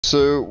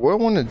So what I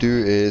want to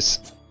do is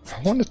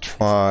I want to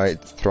try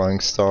the throwing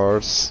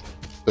stars,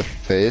 the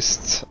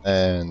fists,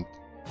 and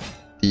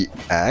the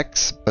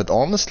axe, but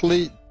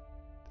honestly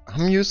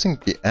I'm using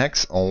the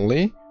axe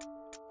only.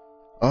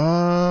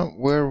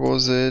 Where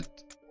was it?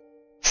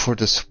 For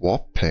the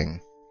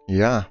swapping.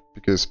 Yeah,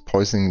 because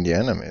poisoning the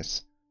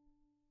enemies.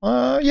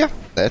 Yeah,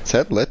 that's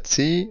it. Let's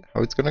see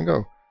how it's gonna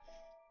go.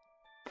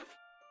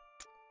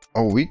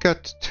 Oh, we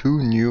got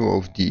 2 new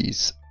of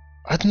these.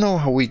 I don't know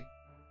how we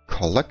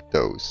collect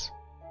those.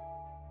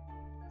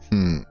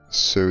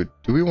 So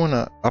do we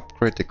wanna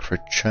upgrade the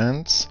crit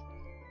chance?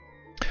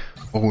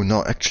 Oh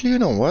no, actually, you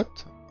know what?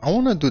 I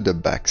wanna do the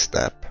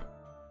backstab.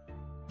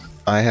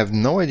 I have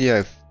no idea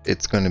if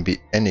it's gonna be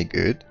any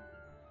good,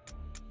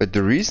 but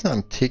the reason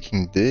I'm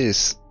taking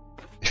this,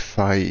 if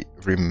I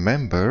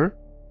remember,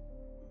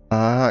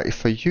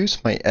 if I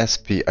use my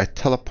SP, I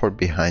teleport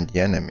behind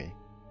the enemy.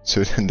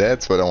 So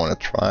that's what I want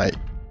to try.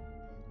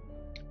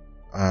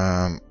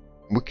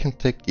 We can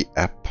take the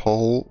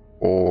apple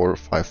or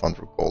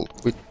 500 gold.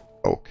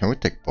 Oh, can we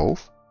take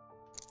both?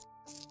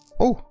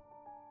 Oh,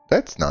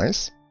 that's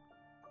nice.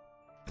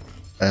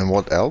 And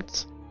what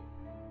else?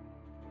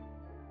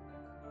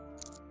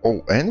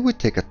 Oh, and we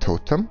take a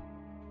totem.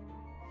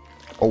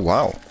 Oh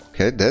wow,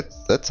 okay,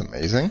 that's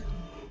amazing.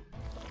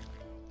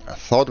 I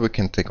thought we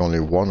can take only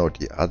one or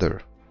the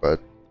other,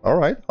 but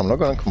alright, I'm not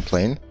gonna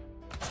complain.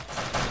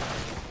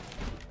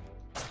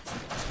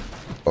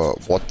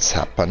 What's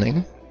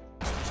happening?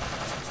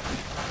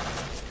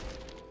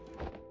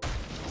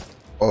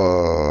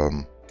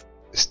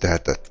 Is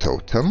that a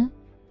totem?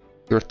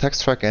 Your attack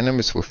strike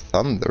enemies with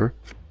thunder.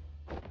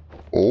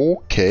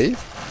 Okay.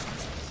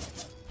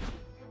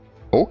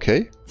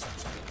 Okay.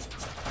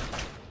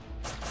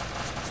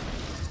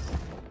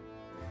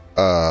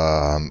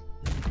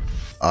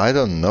 I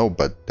don't know,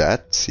 but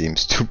that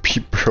seems to be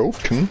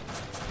broken.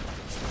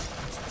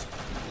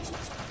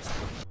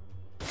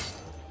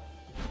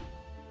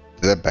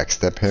 Did I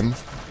backstab him?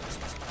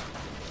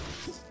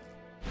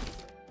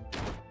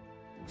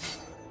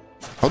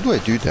 How do I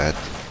do that?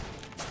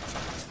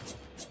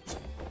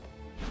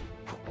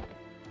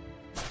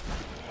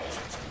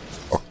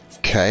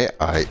 Okay,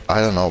 I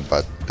don't know,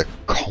 but the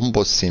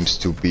combo seems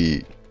to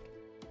be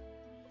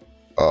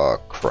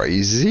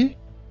crazy.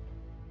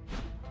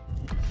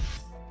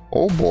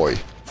 Oh boy.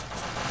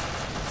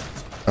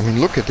 I mean,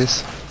 look at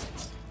this.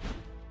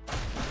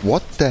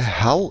 What the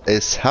hell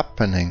is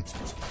happening?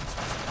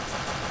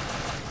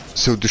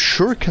 So the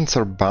shurikens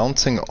are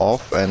bouncing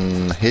off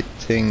and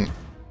hitting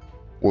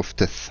with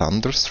the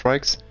thunder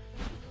strikes.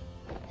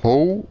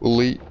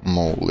 Holy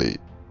moly.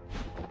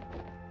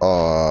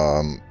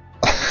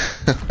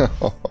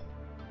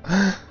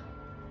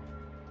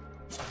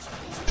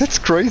 That's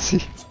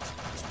crazy.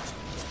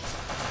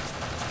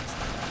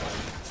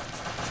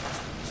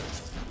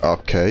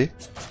 Okay.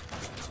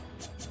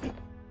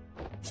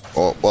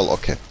 Oh, well,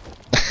 okay.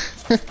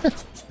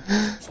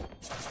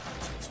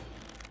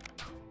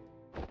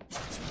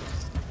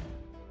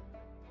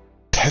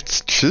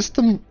 That's just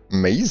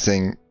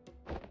amazing.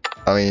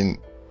 I mean,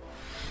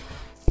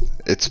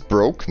 it's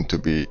broken, to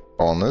be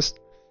honest.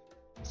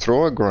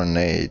 Throw a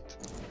grenade.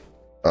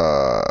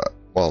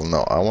 Well,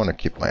 no, I want to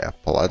keep my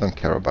apple. I don't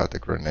care about the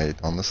grenade,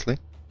 honestly.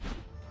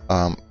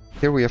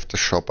 Here we have the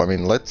shop. I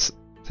mean, let's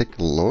take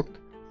a look.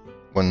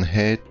 One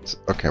hit.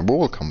 Okay, we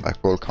will come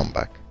back. We'll come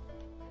back.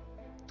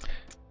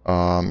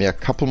 Yeah, a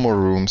couple more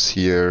rooms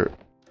here.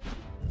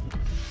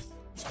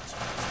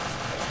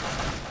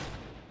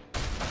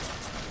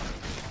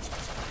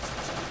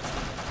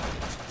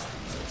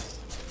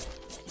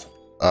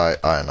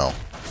 I know.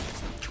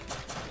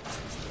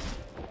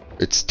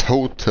 It's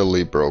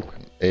totally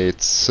broken.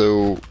 It's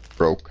so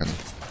broken.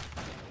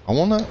 I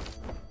wanna...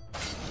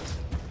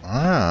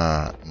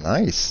 Ah,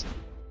 nice.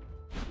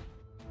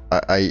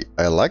 I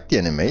like the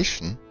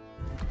animation.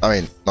 I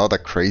mean, not a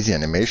crazy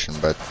animation,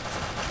 but...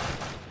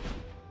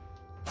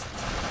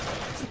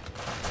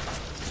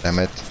 Damn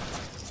it.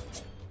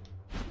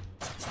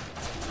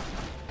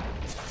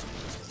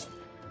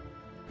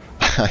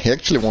 I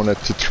actually wanted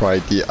to try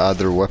the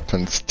other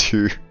weapons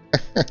too.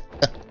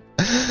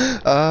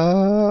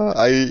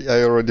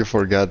 I already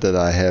forgot that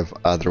I have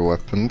other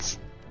weapons.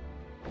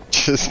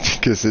 Just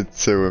because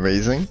it's so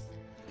amazing.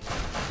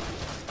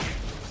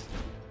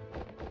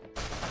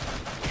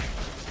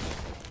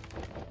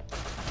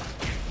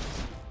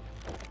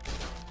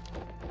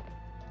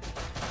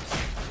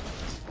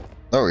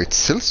 Oh, it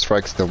still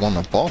strikes the one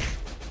above.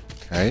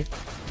 Okay.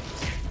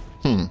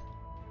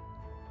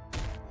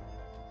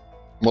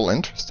 Well,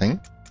 interesting.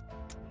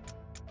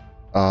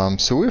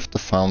 So we have the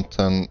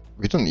fountain.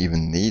 We don't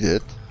even need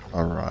it.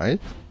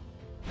 Alright.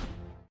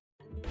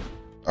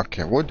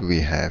 Okay, what do we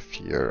have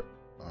here?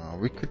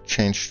 We could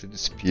change to the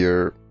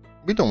spear.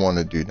 We don't want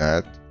to do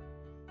that.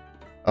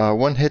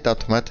 One hit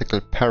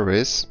automatically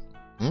parries.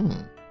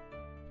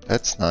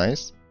 That's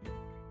nice.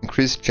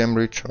 Increase gem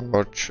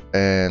recharge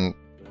and...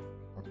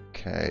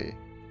 Okay.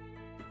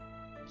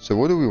 So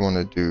what do we want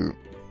to do?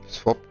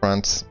 Swap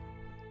runs.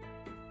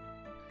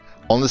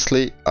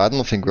 Honestly, I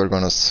don't think we're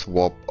gonna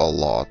swap a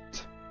lot.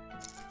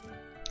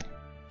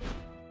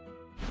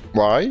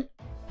 Why?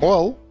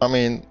 Well, I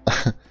mean,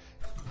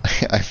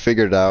 I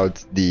figured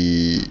out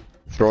the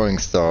throwing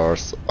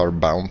stars are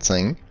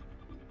bouncing.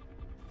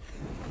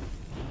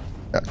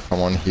 Yeah,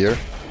 come on here.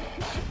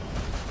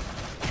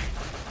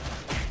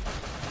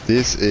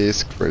 This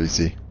is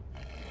crazy.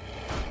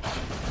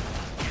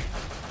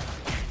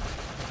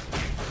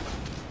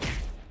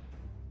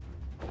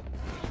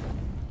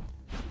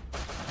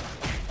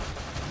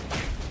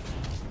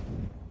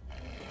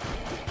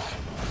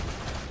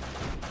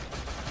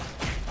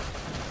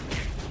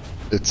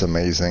 It's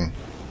amazing.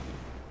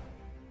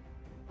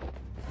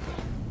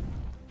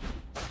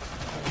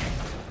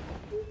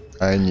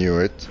 I knew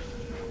it.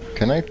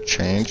 Can I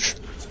change?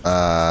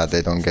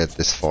 They don't get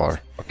this far.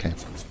 Okay.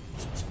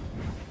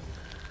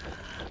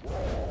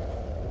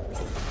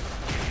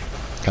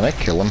 Can I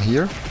kill him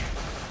here?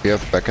 We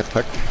have back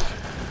attack.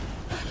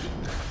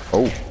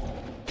 Oh,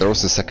 there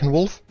was the second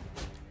wolf?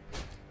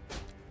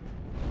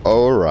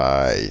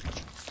 Alright.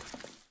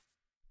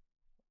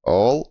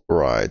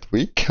 Alright,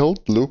 we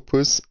killed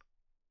Lupus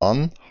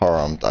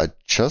unharmed. I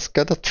just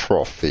got a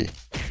trophy.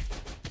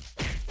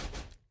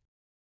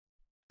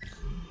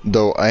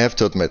 Though I have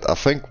to admit, I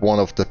think one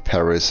of the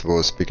parries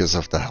was because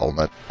of the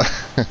helmet.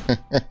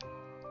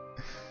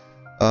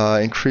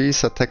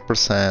 Increase attack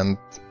percent.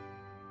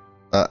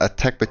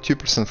 Attack by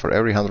 2% for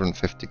every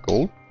 150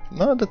 gold.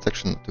 No, that's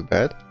actually not too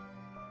bad.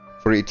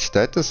 For each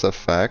status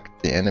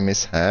effect the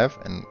enemies have,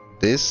 and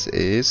this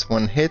is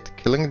when hit,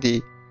 killing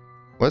the...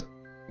 What?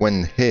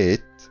 When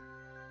hit,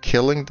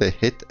 killing the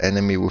hit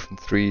enemy within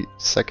 3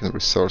 seconds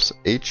restores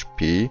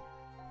HP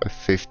by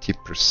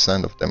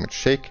 50% of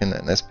damage taken,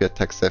 and SP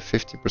attacks have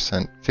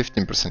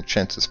 15%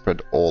 chance to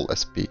spread all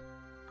SP.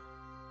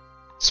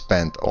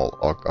 Spend all.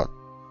 Oh god.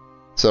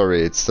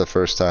 Sorry, it's the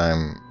first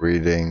time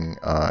reading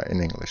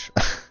in English.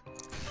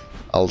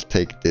 I'll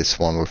take this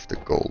one with the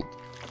gold.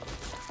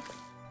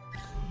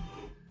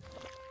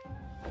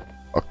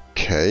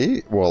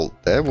 Okay, well,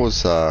 that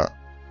was oh,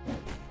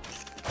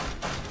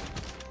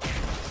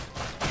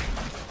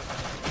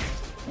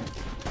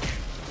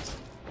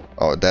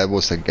 that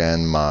was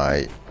again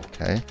my...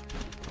 Okay.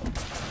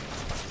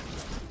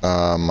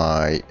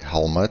 My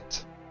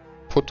helmet.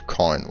 Put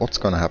coin. What's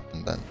gonna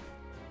happen then?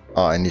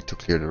 Oh, I need to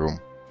clear the room.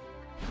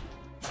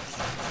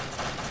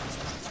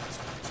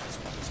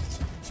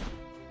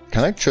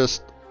 Can I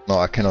just... No,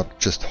 I cannot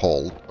just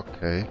hold.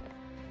 Okay.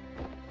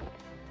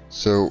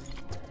 So,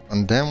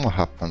 and then what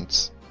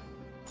happens?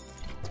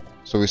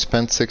 So we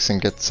spend 6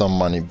 and get some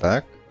money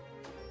back.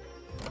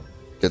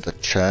 Get a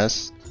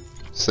chest.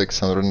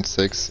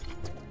 606.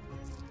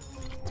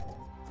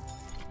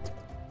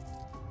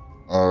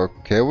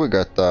 Okay, we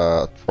got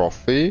a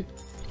trophy.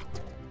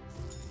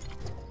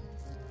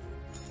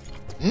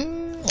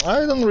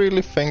 I don't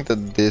really think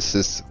that this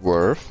is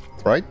worth,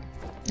 right?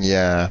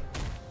 Yeah.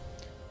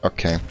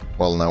 Okay,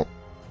 well now,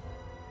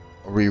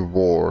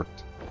 reward.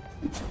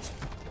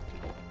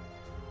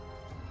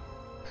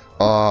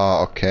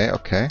 Ah, okay,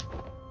 okay.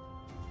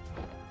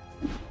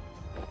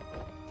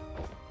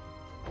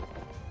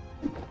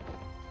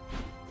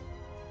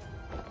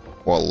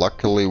 Well,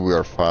 luckily we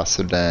are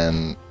faster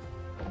than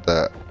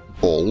the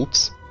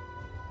bolts.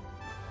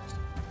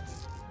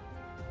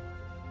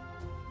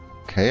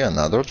 Okay,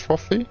 another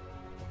trophy.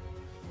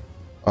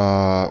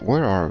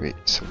 Where are we?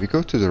 So we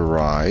go to the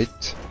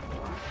right.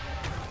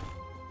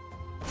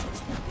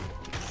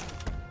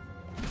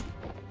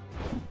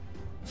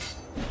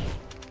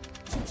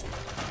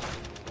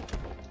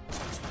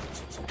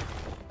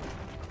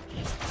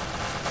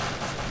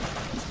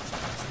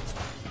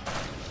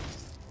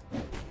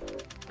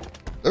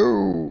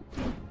 Oh!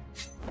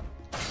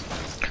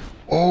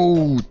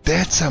 Oh,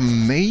 that's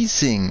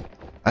amazing!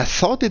 I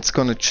thought it's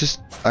gonna just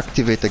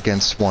activate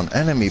against one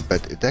enemy,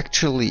 but it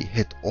actually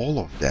hit all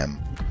of them.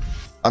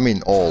 I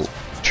mean, all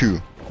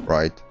 2,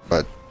 right?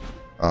 But,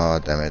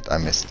 damn it, I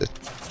missed it.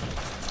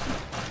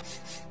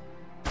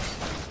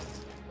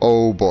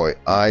 Oh boy,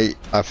 I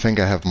think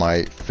I have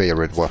my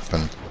favorite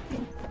weapon.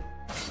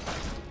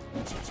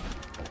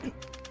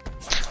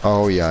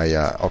 Oh yeah,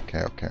 yeah,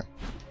 okay, okay.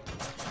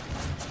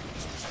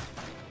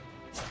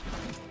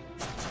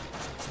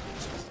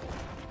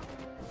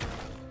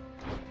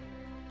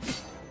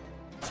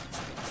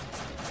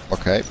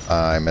 Okay,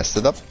 I messed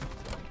it up.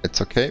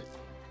 It's okay.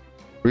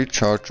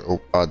 Recharge.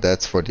 Oh,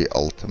 that's for the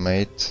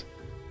ultimate.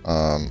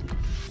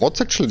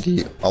 What's actually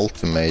the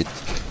ultimate?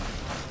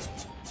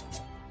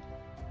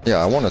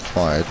 Yeah, I want to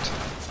try it.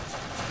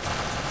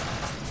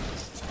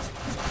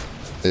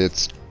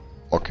 It's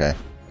okay.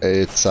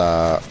 It's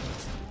I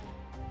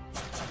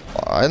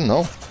don't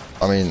know.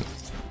 I mean,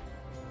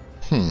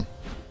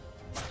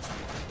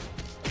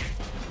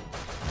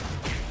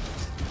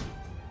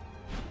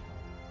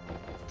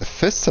 The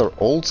fists are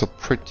also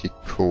pretty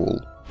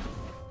cool.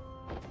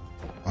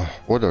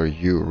 What are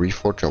you?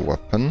 Reforge a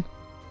weapon?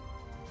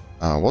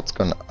 I want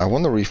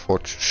to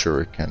reforge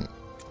shuriken.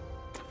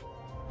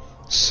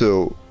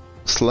 So,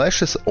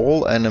 slashes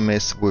all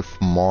enemies with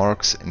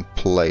marks in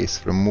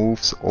place.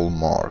 Removes all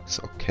marks.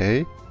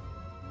 Okay.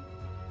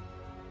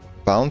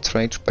 Bounce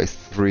range by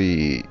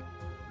 3.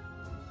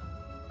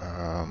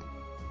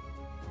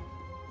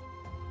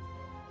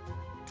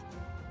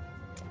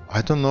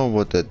 I don't know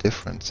what the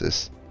difference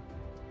is.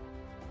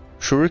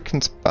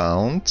 Shurikens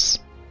bounce.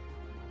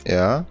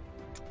 Yeah.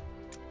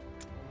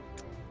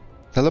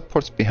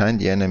 Teleports behind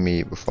the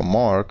enemy with a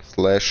mark,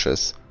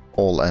 slashes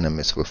all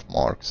enemies with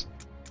marks.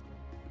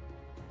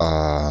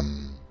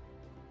 I'm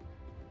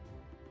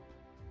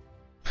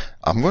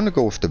gonna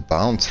go with the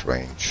bounce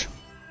range.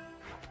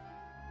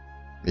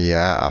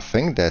 Yeah, I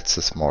think that's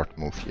a smart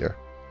move here.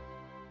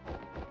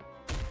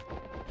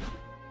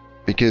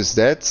 Because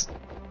that's...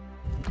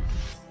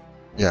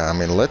 Yeah, I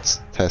mean, let's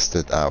test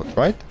it out,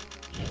 right?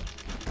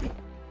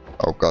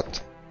 Oh god.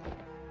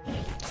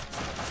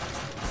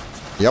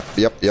 Yep.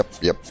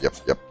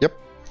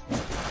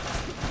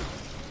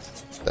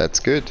 That's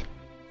good.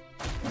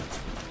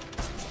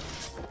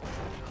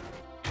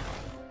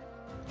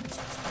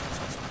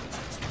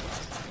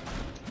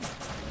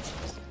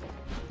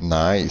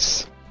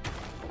 Nice.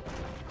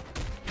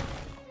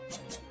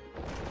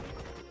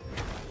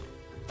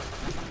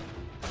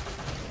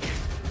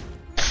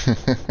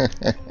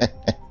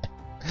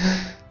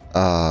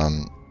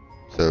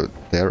 So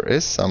there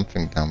is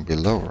something down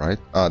below, right?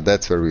 Ah,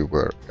 that's where we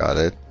were. Got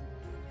it.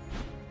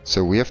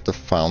 So we have the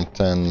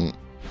fountain.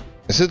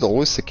 Is it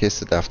always the case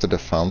that after the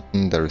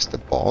fountain there is the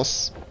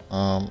boss?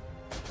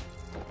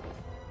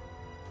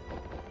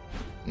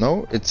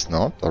 No, it's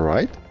not. All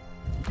right.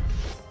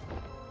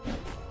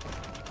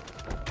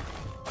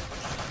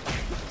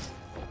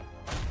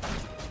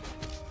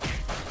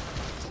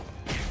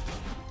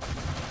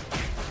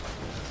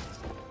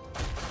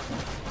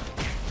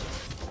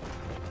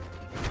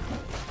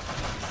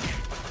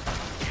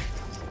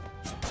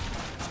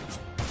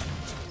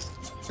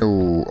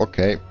 Oh,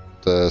 okay.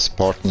 The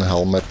Spartan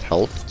helmet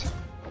helped.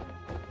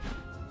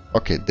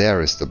 Okay,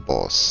 there is the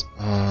boss.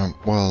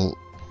 Well,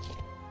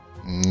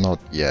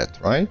 not yet,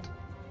 right?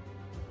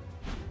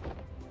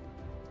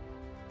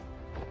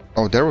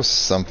 Oh, there was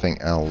something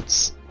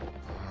else.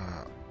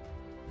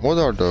 What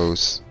are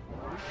those?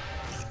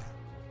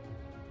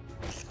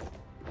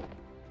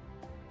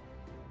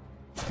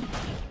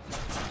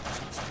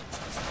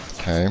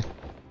 Okay.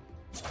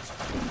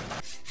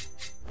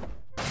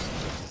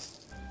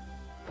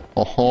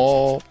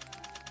 Oh,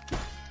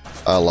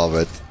 I love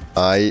it.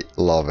 I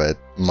love it.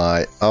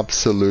 My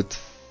absolute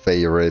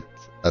favorite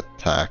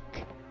attack.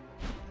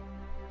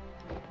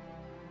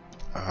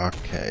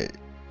 Okay.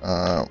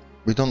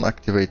 We don't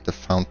activate the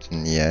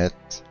fountain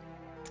yet.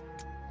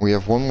 We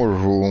have one more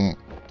room.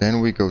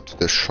 Then we go to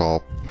the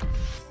shop.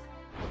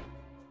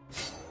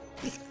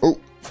 Oh,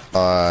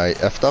 I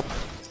effed up.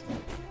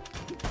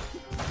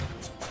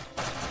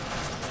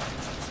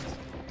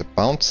 The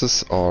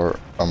bounces are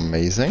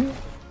amazing.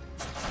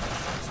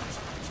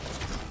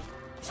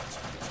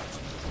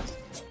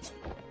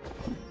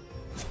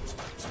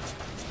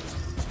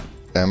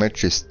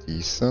 Damage is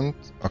decent.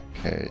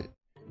 Okay.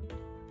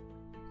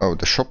 Oh,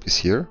 the shop is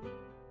here.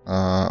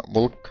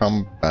 We'll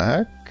come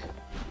back.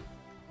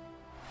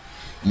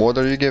 What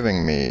are you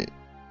giving me?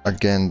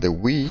 Again, the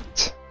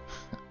wheat.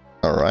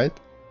 Alright.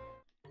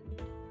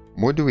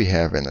 What do we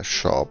have in a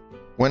shop?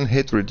 When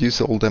hit, reduce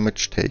all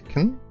damage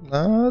taken.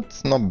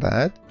 That's not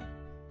bad.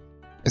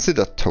 Is it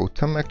a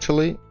totem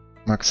actually?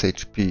 Max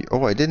HP.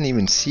 Oh, I didn't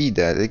even see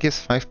that. It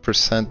gives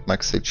 5%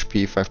 max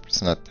HP,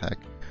 5% attack.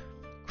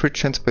 Crit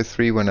chance by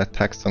 3 when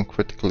attacks don't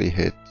critically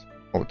hit.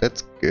 Oh,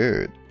 that's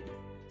good.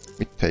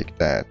 We take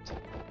that.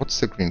 What's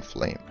the green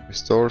flame?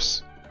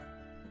 Restores.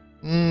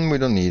 We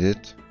don't need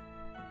it.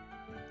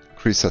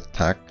 Increase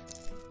attack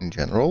in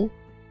general.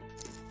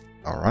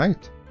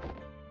 Alright.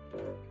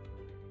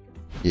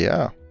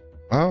 Yeah.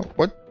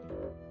 What?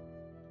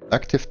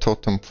 Active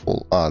totem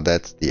full. Ah,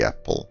 that's the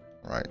apple.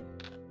 Right.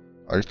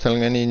 Are you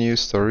telling any new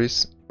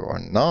stories? You are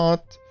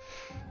not.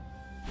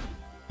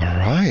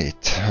 Alright.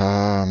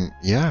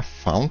 Yeah,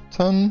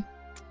 fountain.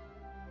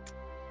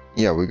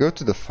 Yeah, we go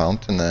to the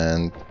fountain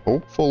and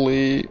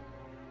hopefully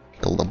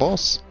kill the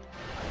boss.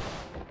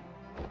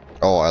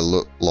 Oh, I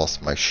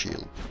lost my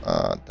shield.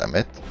 Damn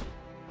it.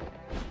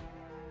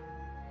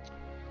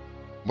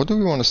 What do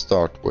we want to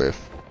start with?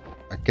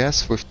 I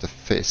guess with the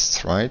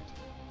fists, right?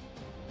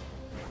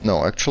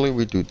 No, actually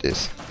we do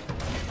this.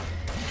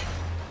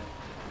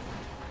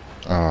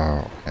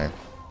 Oh, okay.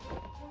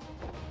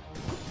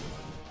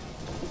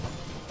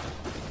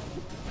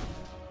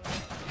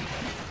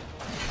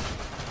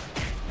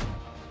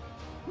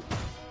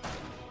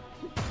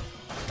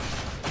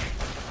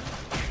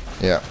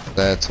 Yeah,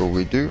 that's what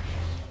we do.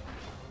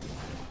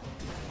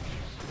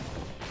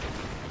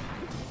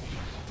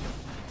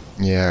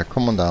 Yeah,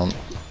 come on down.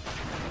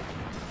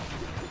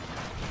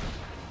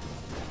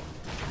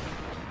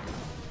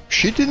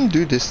 She didn't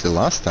do this the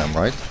last time,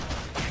 right?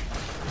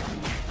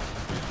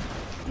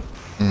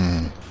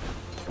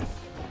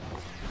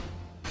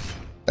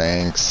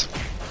 Thanks.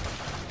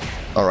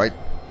 Alright,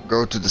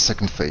 go to the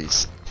second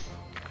phase.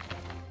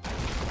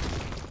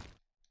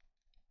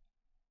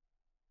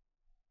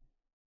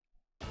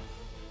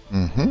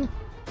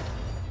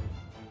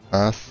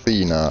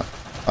 Athena.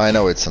 I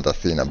know it's not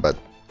Athena, but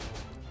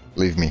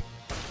leave me.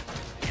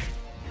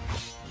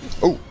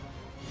 Oh!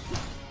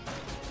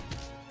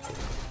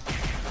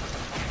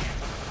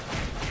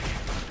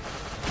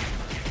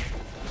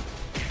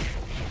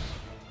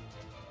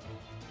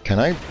 Can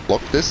I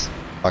block this?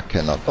 I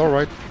cannot.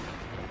 Alright.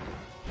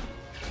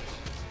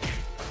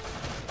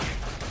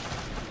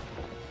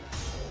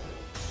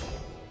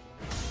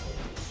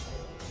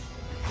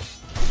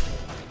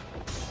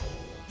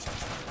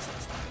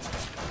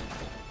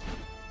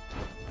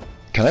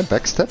 Can I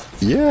backstep?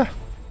 Yeah.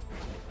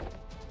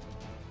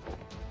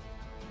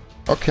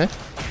 Okay.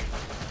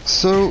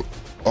 So...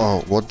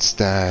 Oh, what's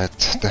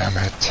that? Damn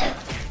it.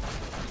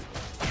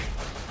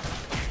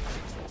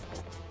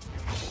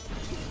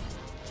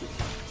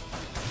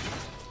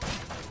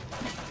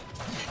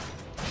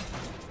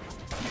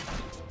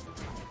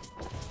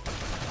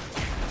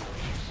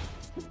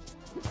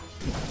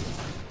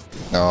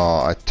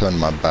 Oh, I turned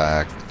my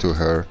back to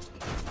her.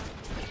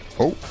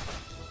 Oh.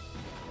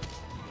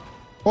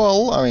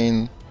 Well, I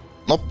mean,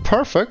 not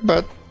perfect,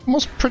 but it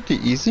was pretty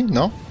easy,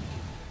 no?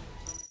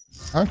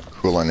 Ah,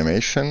 cool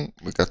animation.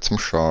 We got some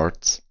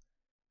shards.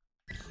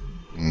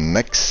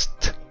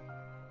 Next.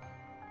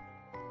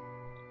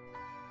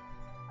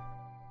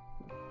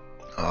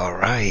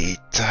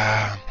 Alright.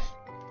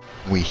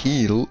 We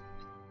heal.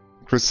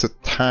 Increase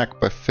attack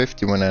by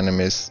 50 when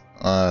enemies.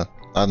 I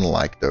don't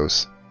like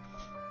those.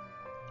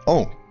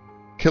 Oh,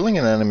 killing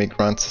an enemy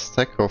grants a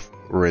stack of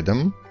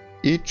rhythm.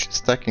 Each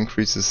stack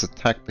increases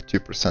attack by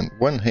 2%.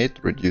 One hit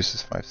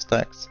reduces 5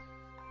 stacks.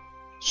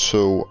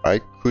 So I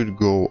could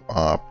go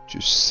up to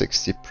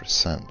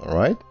 60%,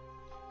 alright?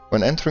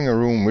 When entering a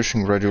room,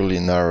 vision gradually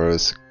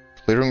narrows.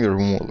 Clearing the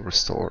room will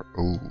restore.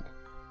 Oh.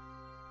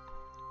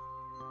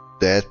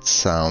 That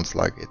sounds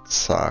like it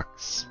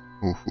sucks.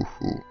 Ooh, hoo,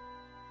 hoo.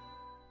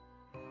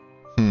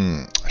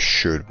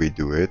 Should we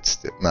do it?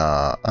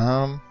 Nah,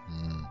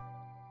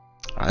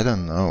 I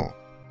don't know.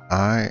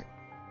 I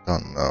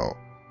don't know.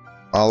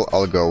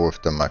 I'll go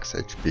with the max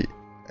HP.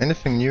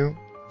 Anything new?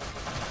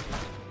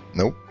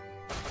 Nope.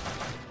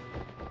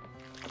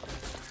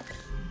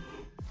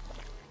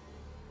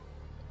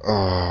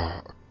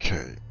 Oh,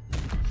 okay.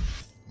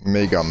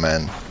 Mega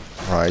Man,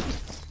 right?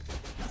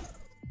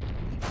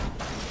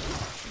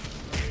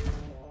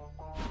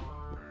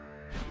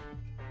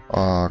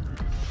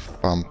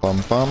 Bum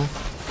bum bum.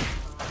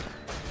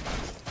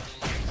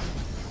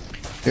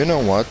 You know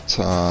what?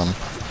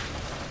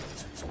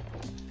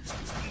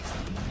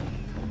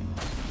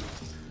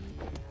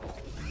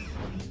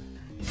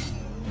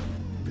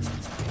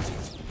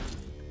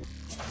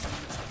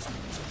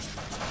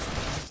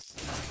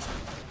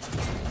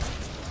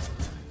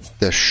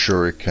 The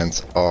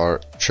shurikens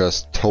are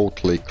just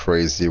totally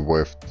crazy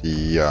with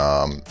the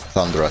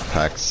thunder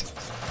attacks.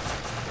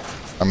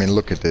 I mean,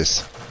 look at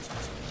this.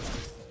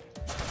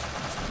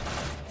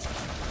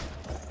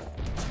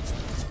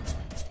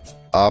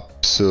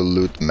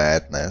 Absolute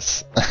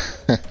madness.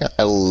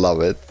 I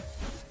love it.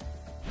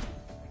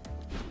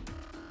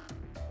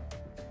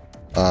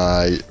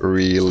 I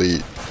really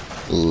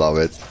love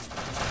it.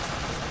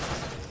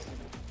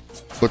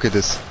 Look at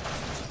this.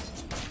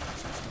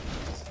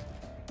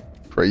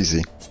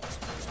 Crazy.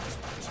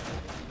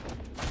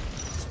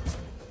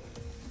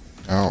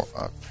 Oh,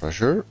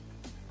 treasure.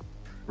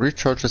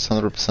 Recharges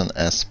 100%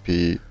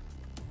 SP.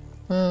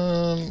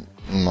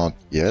 Not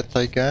yet,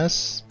 I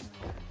guess.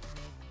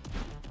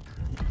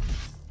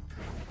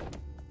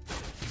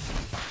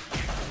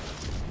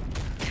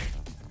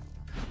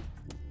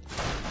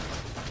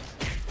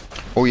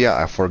 Oh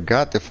yeah, I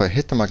forgot, if I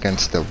hit them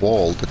against the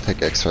wall, they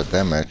take extra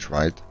damage,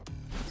 right?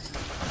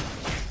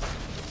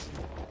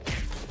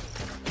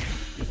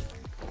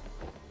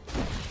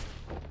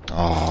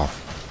 Oh.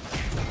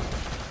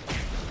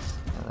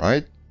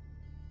 Alright.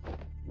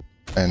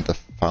 And the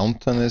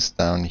fountain is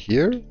down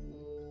here.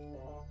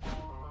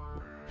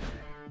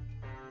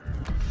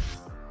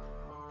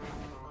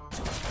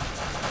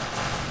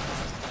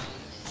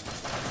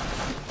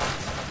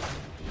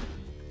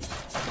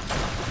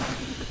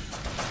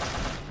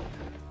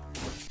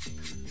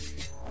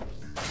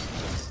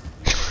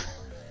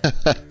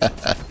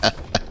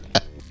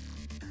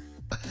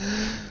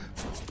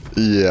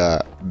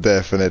 Yeah,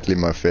 definitely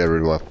my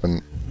favorite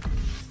weapon.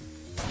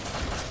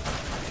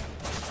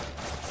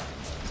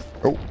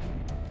 Oh.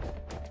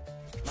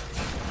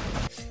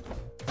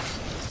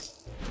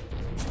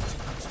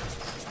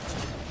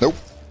 Nope.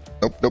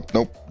 Nope, nope,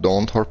 nope.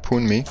 Don't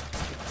harpoon me.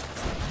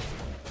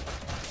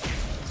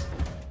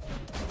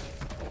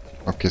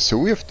 Okay, so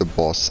we have the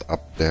boss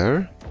up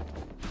there.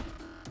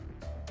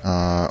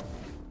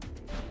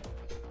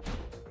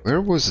 Where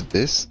was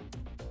this?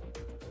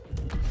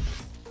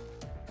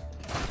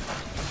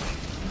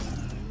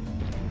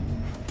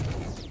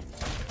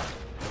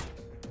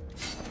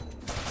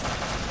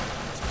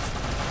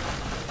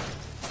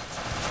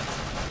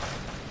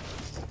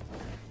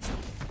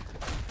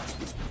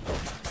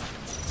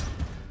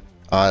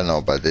 I don't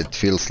know, but it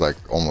feels like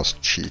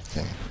almost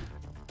cheating.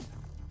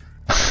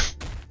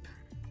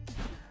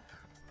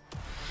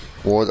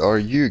 What are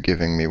you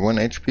giving me? 1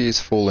 HP is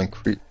full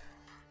increase.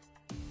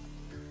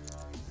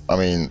 I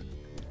mean,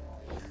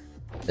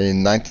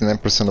 in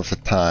 99% of the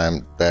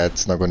time,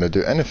 that's not going to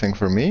do anything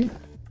for me.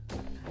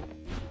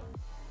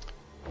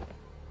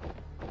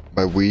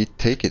 But we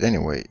take it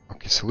anyway.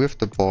 Okay, so we have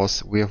the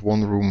boss, we have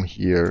one room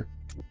here.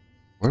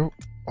 Where?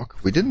 Okay,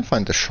 we didn't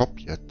find the shop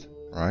yet,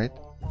 right?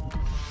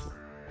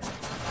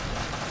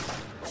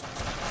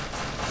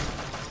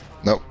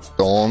 No,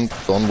 don't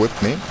whip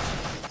me.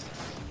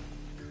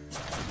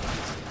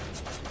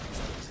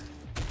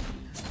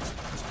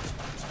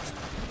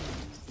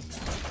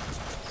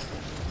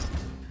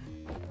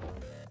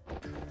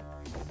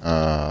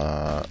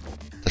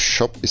 The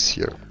shop is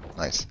here.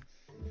 Nice.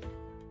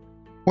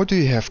 What do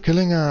you have?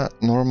 Killing a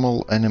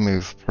normal enemy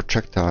with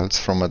projectiles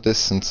from a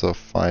distance of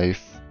 5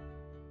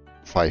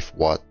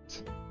 watt.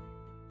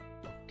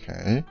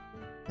 Okay.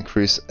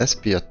 Increase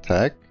SP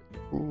attack.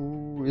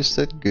 Ooh, is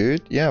that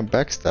good? Yeah,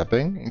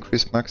 backstabbing.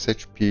 Increase max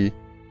HP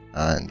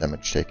and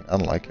damage taken. I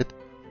don't like it.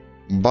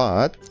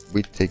 But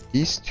we take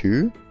these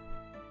two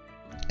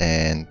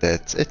and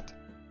that's it.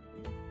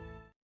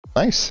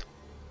 Nice.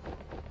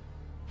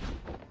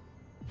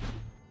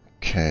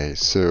 Okay,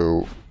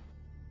 so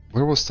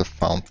where was the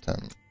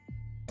fountain?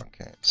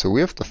 Okay, so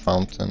we have the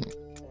fountain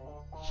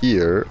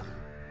here.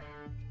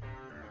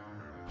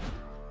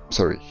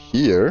 Sorry,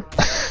 here.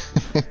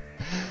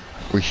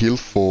 We heal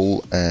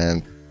full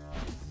and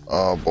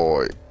oh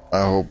boy,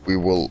 I hope we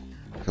will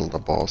kill the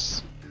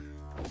boss.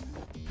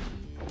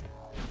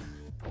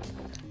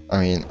 I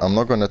mean, I'm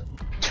not gonna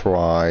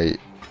try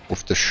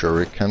with the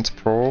shurikens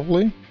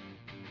probably.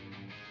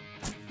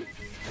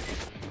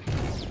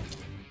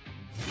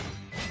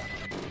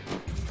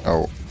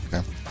 Oh,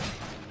 okay.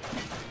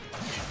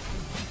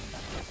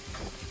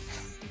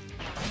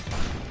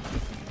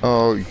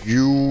 Oh,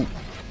 you...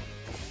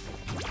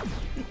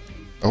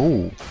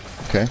 Oh,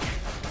 okay.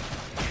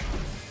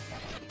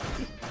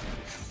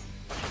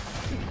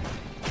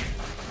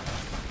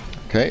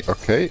 Okay,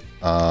 okay.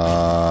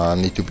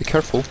 Need to be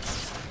careful.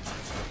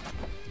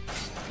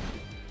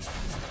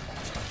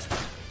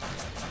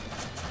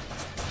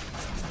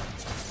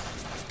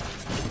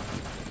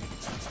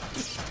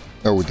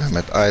 Oh, damn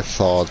it. I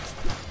thought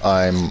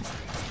I'm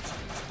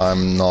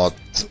not...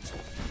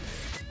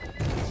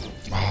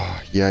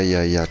 Oh,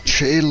 yeah.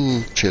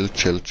 Chill.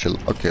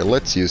 Okay,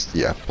 let's use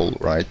the apple,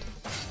 right?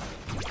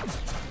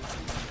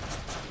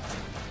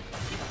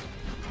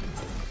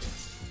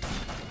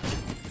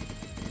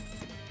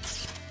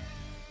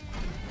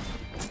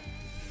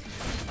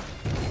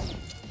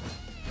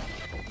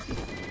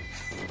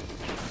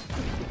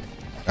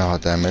 Oh,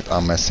 damn it.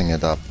 I'm messing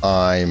it up.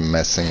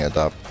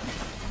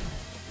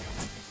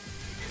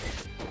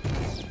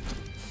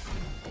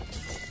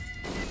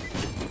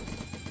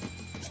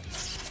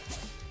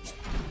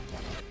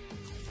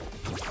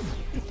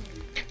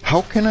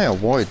 How can I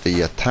avoid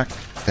the attack?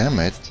 Damn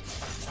it.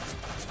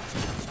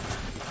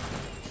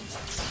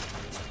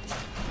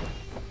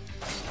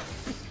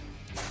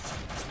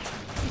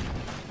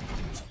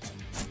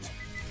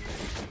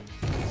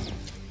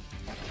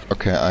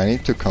 Okay, I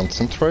need to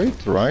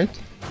concentrate, right?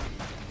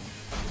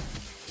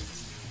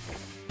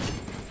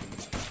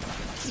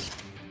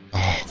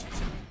 Oh,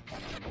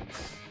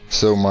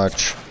 so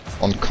much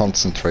on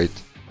concentrate.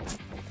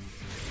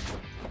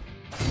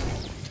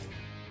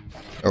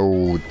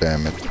 Oh,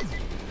 damn it.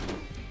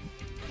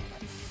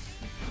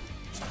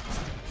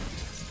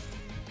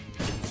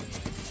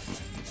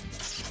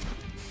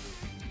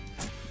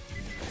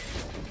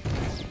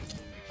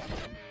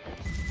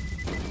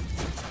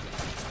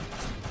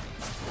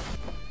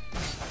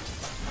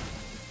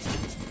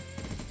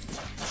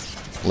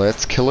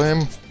 Let's kill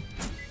him.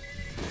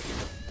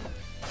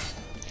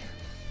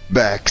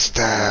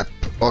 Backstab.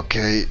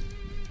 Okay.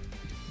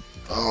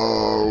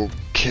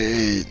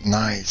 Okay.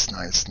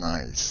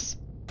 Nice.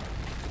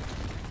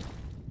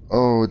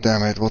 Oh,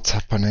 damn it. What's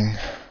happening?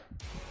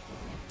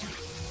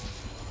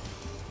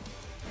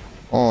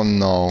 Oh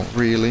no,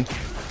 really?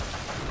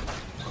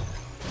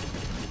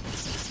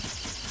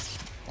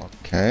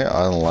 Okay,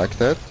 I don't like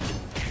that.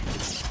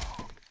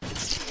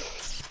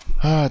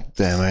 Ah,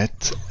 damn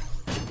it.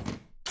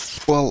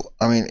 Well,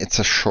 I mean, it's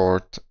a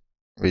short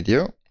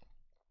video.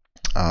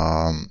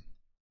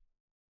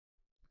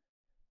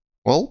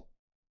 Well,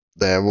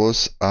 that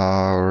was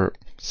our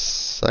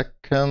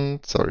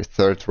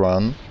third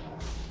run.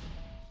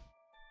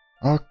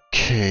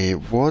 Okay,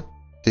 what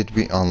did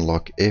we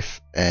unlock,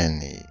 if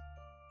any?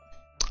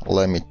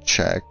 Let me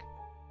check.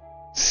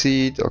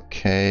 Seed,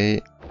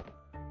 okay.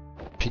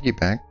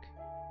 Piggyback,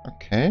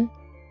 okay.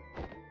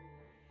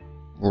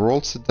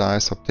 Rolls the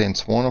dice,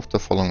 obtains one of the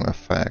following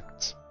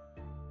effects.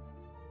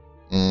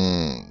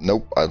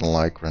 Nope, I don't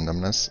like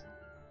randomness.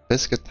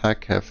 Basic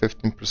attack have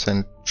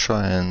 15%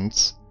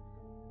 chance.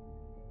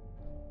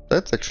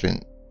 That's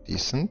actually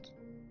decent.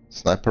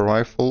 Sniper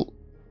rifle?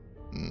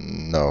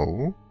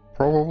 No,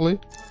 probably.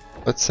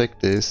 Let's take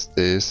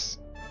this.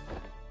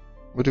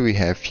 What do we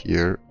have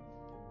here?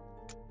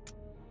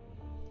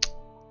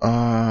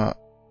 Oh.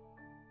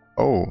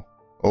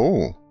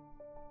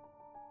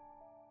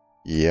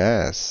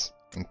 Yes,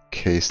 in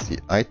case the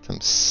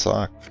items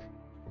suck.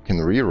 We can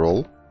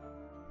reroll.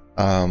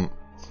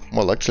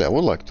 Well, actually, I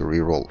would like to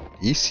reroll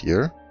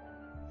easier.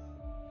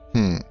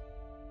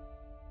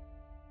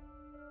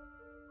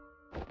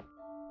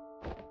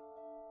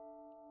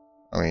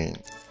 I mean,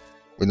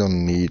 We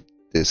don't need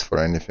this for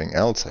anything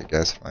else, I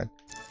guess, right?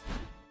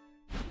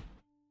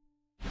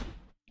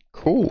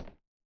 Cool.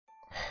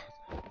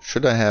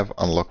 Should I have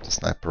unlocked the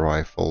sniper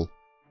rifle?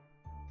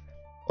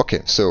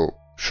 Okay, so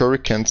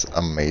shurikens,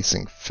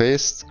 amazing.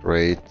 Fist,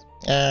 great.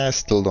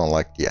 Still don't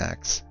like the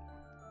axe.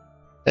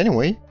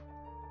 Anyway,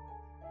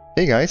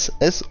 hey guys,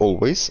 as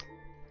always,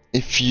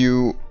 if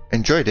you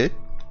enjoyed it,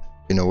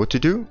 you know what to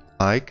do.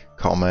 Like,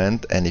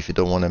 comment, and if you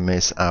don't want to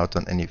miss out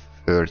on any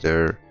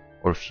further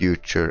or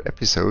future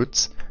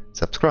episodes,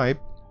 subscribe.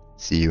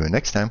 See you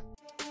next time.